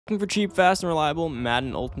Looking for cheap, fast, and reliable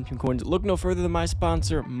Madden Ultimate Team coins? Look no further than my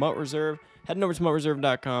sponsor, Mutt Reserve. Head over to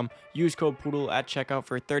muttreserve.com. Use code Poodle at checkout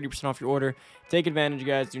for 30% off your order. Take advantage,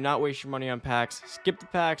 guys. Do not waste your money on packs. Skip the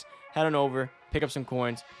packs. Head on over. Pick up some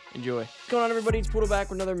coins. Enjoy. What's going on, everybody? It's Poodle back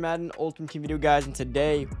with another Madden Ultimate Team video, guys. And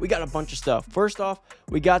today, we got a bunch of stuff. First off,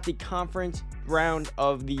 we got the conference round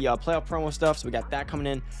of the playoff promo stuff. So we got that coming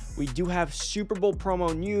in. We do have Super Bowl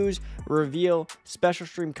promo news, reveal, special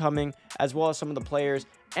stream coming, as well as some of the players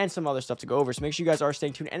and some other stuff to go over. So make sure you guys are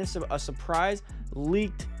staying tuned. And it's a surprise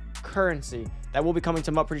leaked currency that will be coming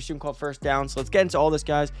to Mutt pretty soon called First Down. So let's get into all this,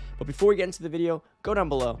 guys. But before we get into the video, go down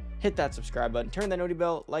below, hit that subscribe button, turn that noty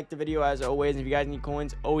bell, like the video as always. And if you guys need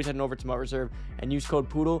coins, always head over to Mutt Reserve and use code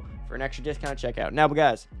Poodle for an extra discount at checkout. Now, but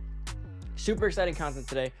guys, super exciting content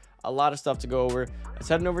today. A lot of stuff to go over. Let's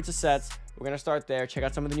head over to sets. We're going to start there, check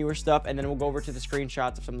out some of the newer stuff, and then we'll go over to the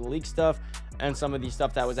screenshots of some of the leaked stuff and some of the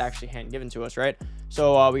stuff that was actually hand given to us, right?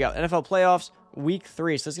 So we got NFL playoffs week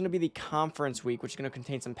 3. So this is going to be the conference week, which is going to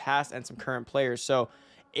contain some past and some current players. So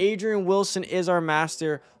Adrian Wilson is our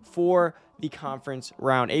master for the conference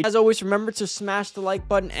round. As always, remember to smash the like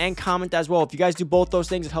button and comment as well. If you guys do both those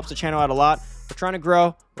things, it helps the channel out a lot. We're trying to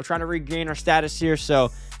grow. We're trying to regain our status here. So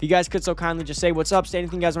if you guys could so kindly just say what's up, say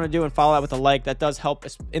anything you guys want to do, and follow that with a like. That does help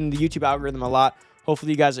us in the YouTube algorithm a lot.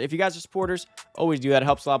 Hopefully you guys, if you guys are supporters, always do that. It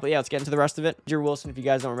helps a lot. But yeah, let's get into the rest of it. Adrian Wilson, if you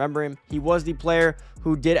guys don't remember him, he was the player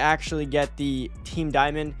who did actually get the Team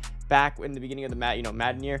Diamond back in the beginning of the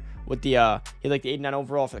Madden year with the he had like the 89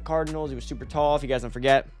 overall for the Cardinals. He was super tall, if you guys don't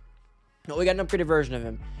forget. No, we got an upgraded version of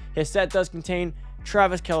him. His set does contain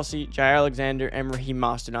Travis Kelce, Jair Alexander, and Raheem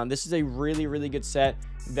Mostert. Now, this is a really, really good set.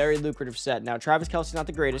 Very lucrative set. Now, Travis Kelce's not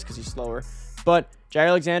the greatest because he's slower. But Jair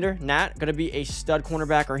Alexander, Nat, going to be a stud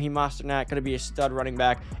cornerback. Raheem Mostert, Nat, going to be a stud running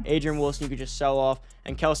back. Adrian Wilson, you could just sell off.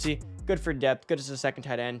 And Kelce, good for depth. Good as a second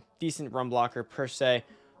tight end. Decent run blocker, per se.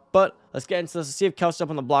 But let's get into this. Let's see if Kelce's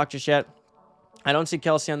up on the block just yet. I don't see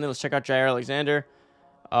Kelce on there. Let's check out Jair Alexander.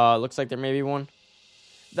 Looks like there may be one.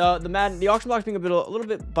 The auction block's being a little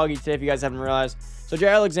bit buggy today, if you guys haven't realized. So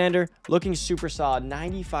Jair Alexander looking super solid.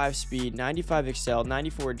 95 speed, 95 excel,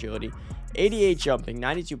 94 agility, 88 jumping,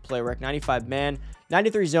 92 play rec, 95 man,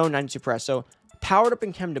 93 zone, 92 press. So powered up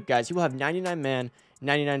and chemmed up, guys. He will have 99 man,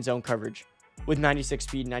 99 zone coverage with 96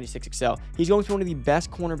 speed, 96 excel. He's going to be one of the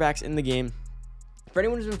best cornerbacks in the game. For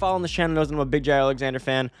anyone who's been following this channel knows I'm a big Jair Alexander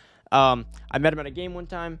fan. I met him at a game one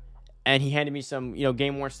time, and he handed me some,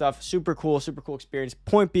 game worn stuff. Super cool experience.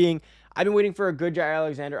 Point being, I've been waiting for a good Jair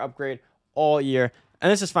Alexander upgrade all year, and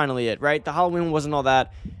this is finally it, right? The Halloween one wasn't all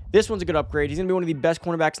that. This one's a good upgrade. He's going to be one of the best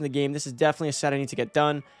cornerbacks in the game. This is definitely a set I need to get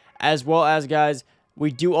done. As well as, guys, we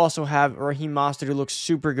do also have Raheem Mostert, who looks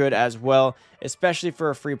super good as well, especially for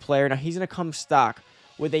a free player. Now, he's going to come stock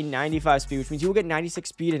with a 95 speed, which means he will get 96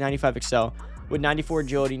 speed and 95 excel, with 94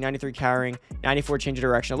 agility, 93 carrying, 94 change of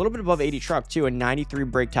direction, a little bit above 80 truck too, and 93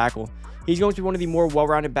 break tackle. He's going to be one of the more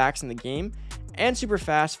well-rounded backs in the game, and super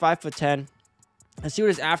fast, 5'10". Let's see what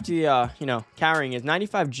his after the carrying is.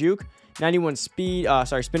 95 juke, 91 speed,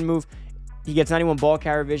 spin move. He gets 91 ball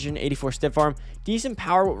carrier vision, 84 stiff arm, decent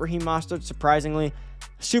power with Raheem Mostert, surprisingly.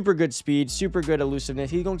 Super good speed, super good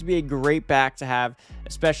elusiveness. He's going to be a great back to have,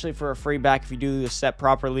 especially for a free back if you do the set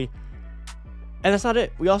properly. And that's not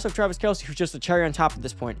it. We also have Travis Kelce, who's just a cherry on top at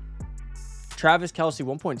this point. Travis Kelce,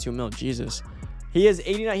 1.2 mil. Jesus. He has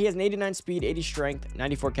 89. He has an 89 speed, 80 strength,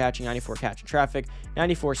 94 catching, 94 catch in traffic,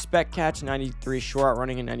 94 spec catch, 93 short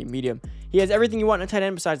running, and 90 medium. He has everything you want in a tight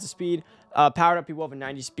end besides the speed. Powered up, he will have a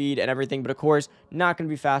 90 speed and everything, but of course, not going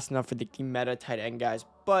to be fast enough for the meta tight end guys.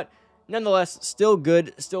 But nonetheless, still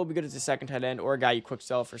good. Still be good as a second tight end or a guy you quick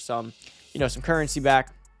sell for some, some currency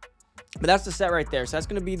back. But that's the set right there. So that's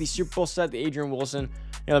going to be the Super Bowl set, the Adrian Wilson.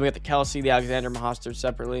 We got the Kelce, the Alexander Mostert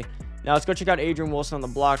separately. Now let's go check out Adrian Wilson on the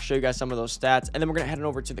block, show you guys some of those stats, and then we're going to head on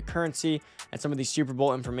over to the currency and some of the Super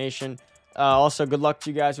Bowl information. Also, good luck to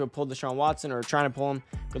you guys who have pulled Deshaun Watson or are trying to pull him.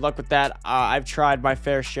 Good luck with that. I've tried my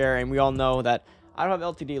fair share, and we all know that I don't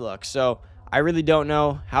have LTD luck, so I really don't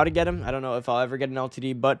know how to get him. I don't know if I'll ever get an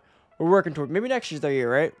LTD, but we're working toward maybe next year's their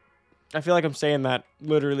year, right? I feel like I'm saying that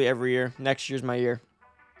literally every year. Next year's my year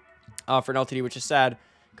for an LTD, which is sad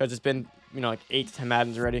because it's been, like 8 to 10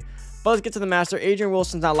 Maddens already. But let's get to the master. Adrian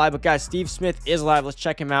Wilson's not live, but guys, Steve Smith is live. Let's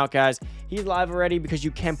check him out, guys. He's live already because you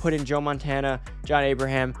can put in Joe Montana, John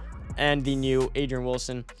Abraham, and the new Adrian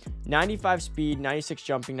Wilson. 95 speed, 96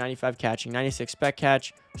 jumping, 95 catching, 96 spec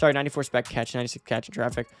catch. Sorry, 94 spec catch, 96 catch in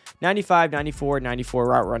traffic, 95, 94, 94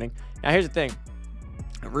 route running. Now, here's the thing.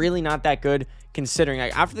 Really not that good considering.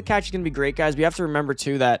 Like, after the catch is going to be great, guys. We have to remember,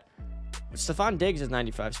 too, that Stephon Diggs has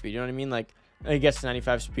 95 speed. You know what I mean? Like, he gets to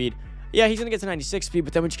 95 speed. Yeah, he's going to get to 96 speed,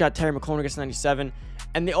 but then we just got Terry McLaurin who gets to 97.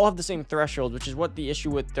 and they all have the same threshold, which is what the issue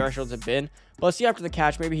with thresholds have been. But let's see after the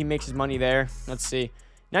catch. Maybe he makes his money there. Let's see.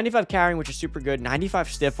 95 carrying, which is super good. 95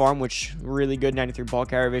 stiff arm, which really good. 93 ball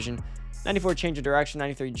carrier vision. 94 change of direction.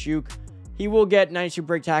 93 juke. He will get 92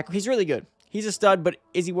 break tackle. He's really good. He's a stud, but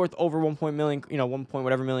is he worth over 1 million, 1 point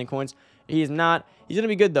whatever million coins? He is not. He's going to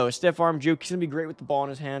be good, though. Stiff arm, juke. He's going to be great with the ball in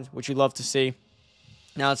his hands, which you love to see.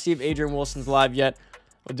 Now, let's see if Adrian Wilson's live yet.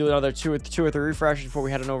 We'll do another two or three refreshes before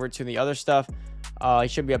we head on over to the other stuff. He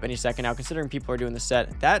should be up any second now, considering people are doing the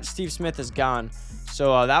set. That Steve Smith is gone.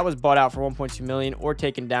 So that was bought out for 1.2 million or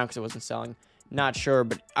taken down because it wasn't selling. Not sure,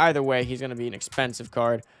 but either way, he's going to be an expensive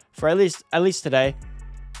card for at least today,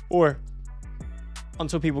 or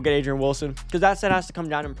until people get Adrian Wilson, because that set has to come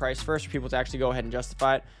down in price first for people to actually go ahead and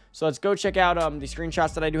justify it. So let's go check out the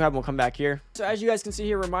screenshots that I do have, and we'll come back here. So as you guys can see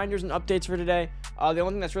here, reminders and updates for today. The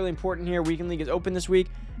only thing that's really important here, Weekend League is open this week,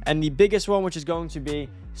 and the biggest one, which is going to be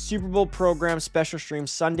Super Bowl program special stream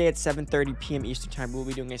Sunday at 7:30 p.m. Eastern time. We'll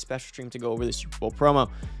be doing a special stream to go over the Super Bowl promo.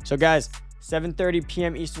 So guys, 7:30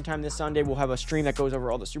 p.m. Eastern time this Sunday, we'll have a stream that goes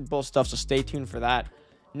over all the Super Bowl stuff, so stay tuned for that.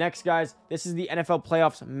 Next, guys, this is the NFL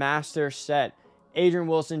Playoffs Master Set. Adrian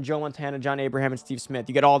Wilson, Joe Montana, John Abraham, and Steve Smith.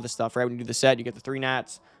 You get all this stuff, right? When you do the set, you get the 3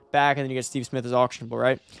 Nats back, and then you get Steve Smith as auctionable,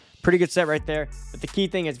 right? Pretty good set right there. But the key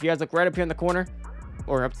thing is, if you guys look right up here in the corner,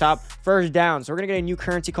 or up top, first down. So we're going to get a new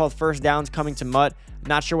currency called first downs coming to MUT.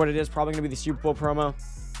 Not sure what it is. Probably going to be the Super Bowl promo.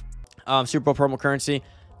 Super Bowl promo currency.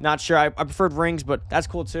 Not sure. I preferred rings, but that's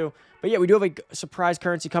cool too. But yeah, we do have a surprise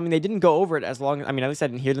currency coming. They didn't go over it as long. I mean, at least I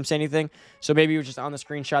didn't hear them say anything. So maybe it was just on the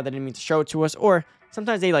screenshot. They didn't mean to show it to us. Or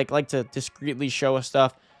sometimes they like to discreetly show us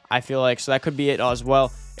stuff, I feel like. So that could be it as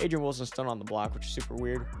well. Adrian Wilson's still on the block, which is super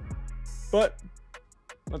weird. But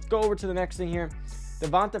let's go over to the next thing here.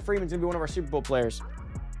 Devonta Freeman's going to be one of our Super Bowl players.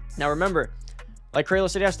 Now remember, like Kralos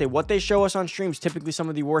said yesterday, what they show us on streams, typically some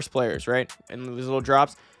of the worst players, right? And these little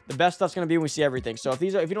drops. The best stuff's going to be when we see everything. So if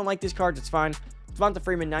you don't like these cards, it's fine. Devonta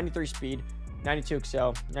Freeman, 93 speed, 92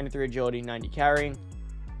 excel, 93 agility, 90 carrying,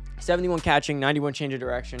 71 catching, 91 change of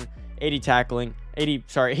direction, 80 tackling, 80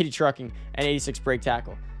 trucking, and 86 break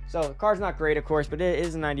tackle. So the card's not great, of course, but it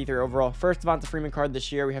is a 93 overall. First Devonta Freeman card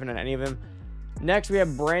this year. We haven't had any of him. Next, we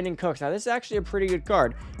have Brandon Cooks. Now, this is actually a pretty good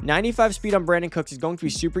card. 95 speed on Brandon Cooks is going to be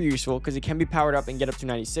super useful because it can be powered up and get up to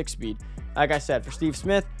 96 speed. Like I said, for Steve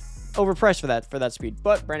Smith, overpriced for that speed.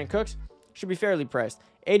 But Brandon Cooks should be fairly priced.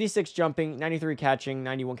 86 jumping, 93 catching,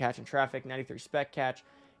 91 catch in traffic, 93 spec catch,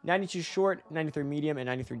 92 short, 93 medium, and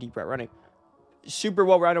 93 deep route running. Super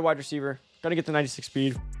well-rounded wide receiver. Gonna get the 96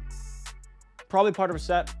 speed. Probably part of a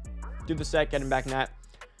set. Do the set, get him back nat.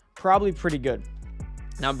 Probably pretty good.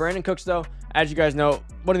 Now, Brandon Cooks, though, as you guys know,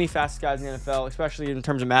 one of the fastest guys in the NFL, especially in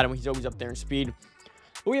terms of Madden, when he's always up there in speed.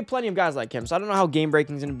 But we have plenty of guys like him, so I don't know how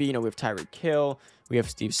game-breaking is going to be. You know, we have Tyreek Hill, we have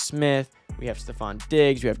Steve Smith, we have Stephon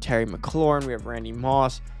Diggs, we have Terry McLaurin, we have Randy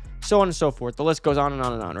Moss, so on and so forth. The list goes on and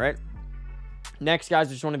on and on, right? Next, guys,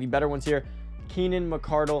 there's one of the better ones here, Keenan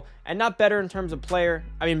McCardell. And not better in terms of player,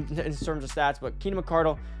 I mean, in terms of stats, but Keenan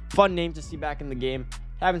McCardell, fun name to see back in the game.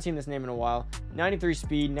 Haven't seen this name in a while. 93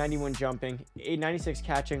 speed, 91 jumping, 96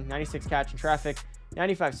 catching, 96 catch in traffic,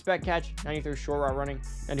 95 spec catch, 93 short route running,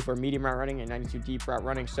 94 medium route running, and 92 deep route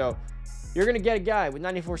running. So you're going to get a guy with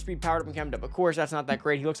 94 speed powered up and camped up. Of course, that's not that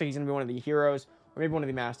great. He looks like he's going to be one of the heroes or maybe one of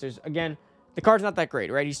the masters. Again, the card's not that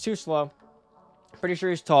great, right? He's too slow. Pretty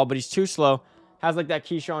sure he's tall, but he's too slow. Has like that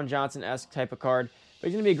Keyshawn Johnson-esque type of card. But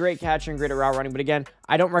he's going to be a great catcher and great at route running. But again,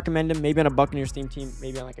 I don't recommend him. Maybe on a Buccaneers theme team.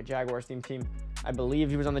 Maybe on like a Jaguars theme team. I believe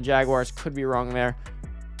he was on the Jaguars. Could be wrong there.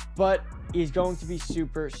 But he's going to be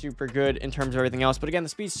super, super good in terms of everything else. But again, the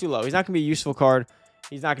speed's too low. He's not going to be a useful card.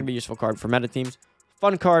 He's not going to be a useful card for meta teams.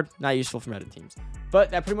 Fun card, not useful for meta teams. But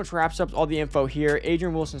that pretty much wraps up all the info here.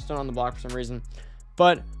 Adrian Wilson's still on the block for some reason.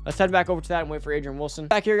 But let's head back over to that and wait for Adrian Wilson.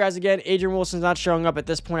 Back here, guys, again, Adrian Wilson's not showing up at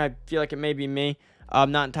this point. I feel like it may be me.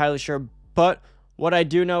 I'm not entirely sure. But what I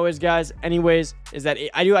do know is, guys, anyways, is that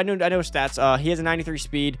I know stats. He has a 93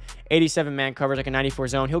 speed, 87 man coverage, like a 94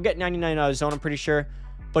 zone. He'll get 99 zone, I'm pretty sure,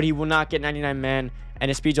 but he will not get 99 man, and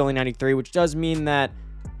his speed's only 93, which does mean that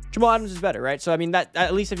Jamal Adams is better, right? So I mean, that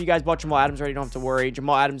at least if you guys bought Jamal Adams already, you don't have to worry.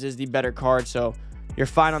 Jamal Adams is the better card, so you're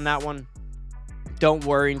fine on that one. Don't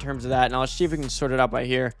worry in terms of that. Now let's see if we can sort it out by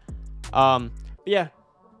here. But yeah,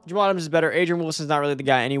 Jamal Adams is better. Adrian Wilson's not really the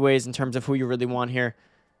guy, anyways, in terms of who you really want here.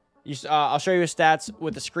 I'll show you his stats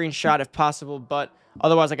with a screenshot if possible, but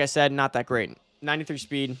otherwise, like I said, not that great. 93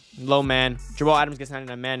 speed, low man. Jamal Adams gets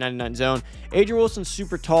 99 man, 99 zone. Adrian Wilson's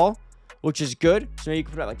super tall, which is good. So maybe you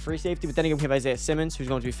can put out like free safety, but then you can have Isaiah Simmons, who's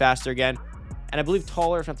going to be faster again, and I believe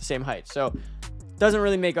taller, if not the same height. So doesn't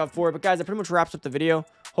really make up for it. But guys, that pretty much wraps up the video.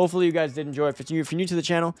 Hopefully you guys did enjoy. If you're new to the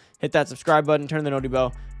channel, hit that subscribe button, turn the noti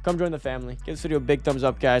bell, come join the family. Give this video a big thumbs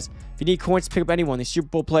up, guys. If you need coins to pick up anyone, these Super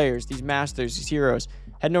Bowl players, these masters, these heroes,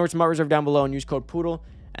 head over to Mutt Reserve down below and use code Poodle.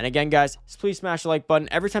 And again, guys, please smash the like button.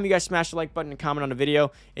 Every time you guys smash the like button and comment on a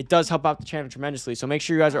video, it does help out the channel tremendously. So make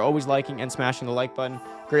sure you guys are always liking and smashing the like button.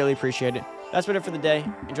 Greatly appreciate it. That's about it for the day.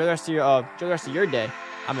 Enjoy the rest of your day.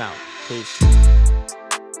 I'm out. Peace.